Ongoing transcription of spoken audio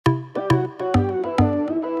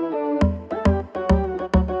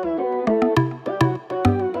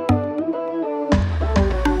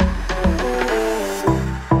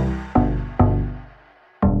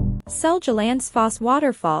Seljalandsfoss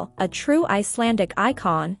Waterfall, a true Icelandic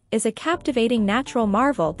icon, is a captivating natural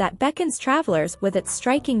marvel that beckons travelers with its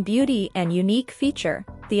striking beauty and unique feature,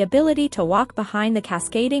 the ability to walk behind the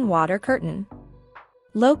cascading water curtain.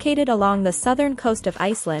 Located along the southern coast of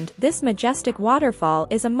Iceland, this majestic waterfall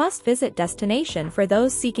is a must-visit destination for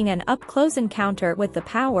those seeking an up-close encounter with the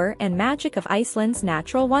power and magic of Iceland's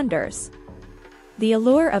natural wonders. The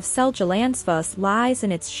allure of Seljalandsfoss lies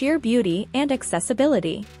in its sheer beauty and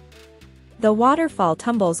accessibility. The waterfall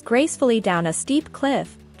tumbles gracefully down a steep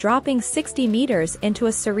cliff, dropping 60 meters into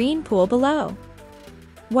a serene pool below.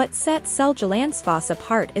 What sets Seljalandsfoss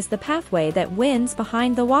apart is the pathway that winds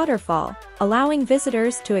behind the waterfall, allowing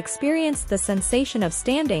visitors to experience the sensation of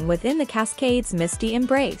standing within the cascade's misty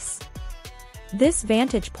embrace. This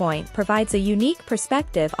vantage point provides a unique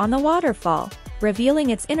perspective on the waterfall, revealing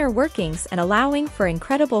its inner workings and allowing for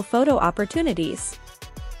incredible photo opportunities.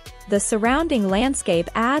 The surrounding landscape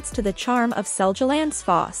adds to the charm of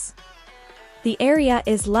Seljalandsfoss. The area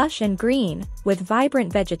is lush and green, with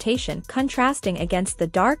vibrant vegetation contrasting against the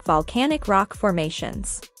dark volcanic rock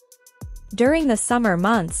formations. During the summer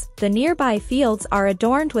months, the nearby fields are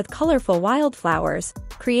adorned with colorful wildflowers,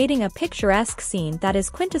 creating a picturesque scene that is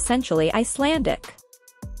quintessentially Icelandic.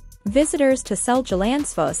 Visitors to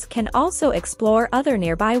Seljalandsfoss can also explore other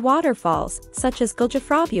nearby waterfalls, such as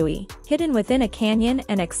Gljufrabjúi, hidden within a canyon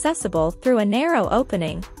and accessible through a narrow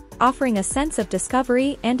opening, offering a sense of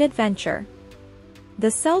discovery and adventure. The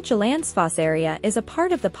Seljalandsfoss area is a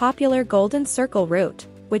part of the popular Golden Circle route,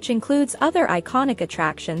 which includes other iconic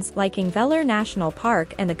attractions like Ingvellir National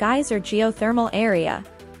Park and the Geyser geothermal area.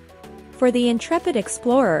 For the intrepid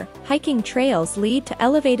explorer, hiking trails lead to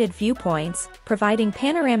elevated viewpoints, providing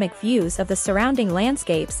panoramic views of the surrounding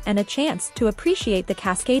landscapes and a chance to appreciate the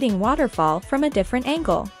cascading waterfall from a different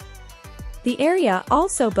angle. The area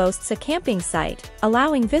also boasts a camping site,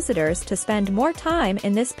 allowing visitors to spend more time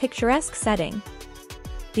in this picturesque setting.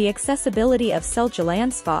 The accessibility of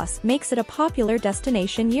Seljalandsfoss makes it a popular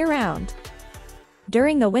destination year-round.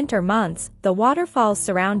 During the winter months, the waterfall's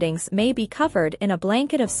surroundings may be covered in a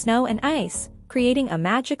blanket of snow and ice, creating a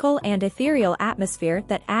magical and ethereal atmosphere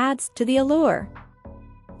that adds to the allure.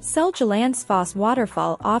 Seljalandsfoss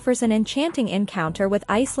Waterfall offers an enchanting encounter with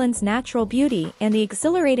Iceland's natural beauty and the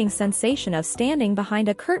exhilarating sensation of standing behind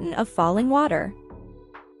a curtain of falling water.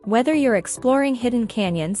 Whether you're exploring hidden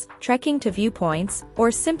canyons, trekking to viewpoints, or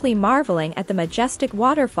simply marveling at the majestic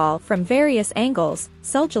waterfall from various angles,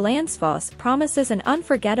 Seljalandsfoss promises an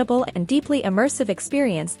unforgettable and deeply immersive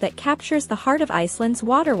experience that captures the heart of Iceland's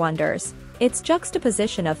water wonders. Its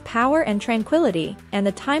juxtaposition of power and tranquility, and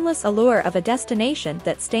the timeless allure of a destination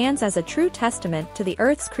that stands as a true testament to the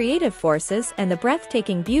Earth's creative forces and the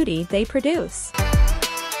breathtaking beauty they produce.